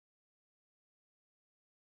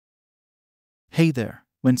Hey there!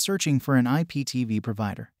 When searching for an IPTV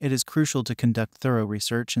provider, it is crucial to conduct thorough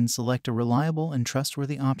research and select a reliable and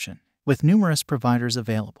trustworthy option. With numerous providers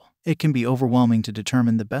available, it can be overwhelming to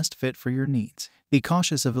determine the best fit for your needs. Be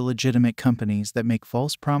cautious of illegitimate companies that make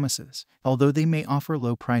false promises. Although they may offer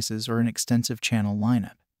low prices or an extensive channel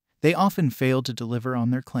lineup, they often fail to deliver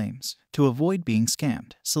on their claims. To avoid being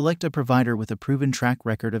scammed, select a provider with a proven track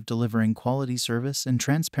record of delivering quality service and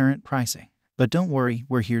transparent pricing. But don't worry,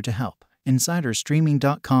 we're here to help.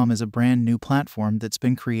 InsiderStreaming.com is a brand new platform that's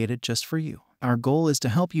been created just for you. Our goal is to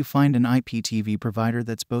help you find an IPTV provider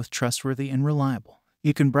that's both trustworthy and reliable.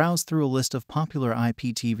 You can browse through a list of popular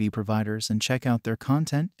IPTV providers and check out their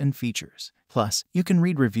content and features. Plus, you can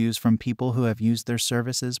read reviews from people who have used their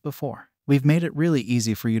services before. We've made it really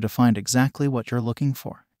easy for you to find exactly what you're looking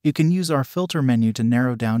for. You can use our filter menu to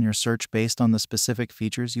narrow down your search based on the specific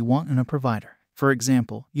features you want in a provider. For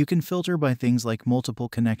example, you can filter by things like multiple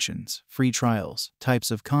connections, free trials, types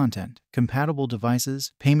of content, compatible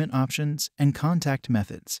devices, payment options, and contact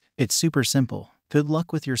methods. It's super simple. Good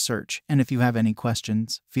luck with your search, and if you have any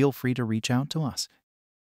questions, feel free to reach out to us.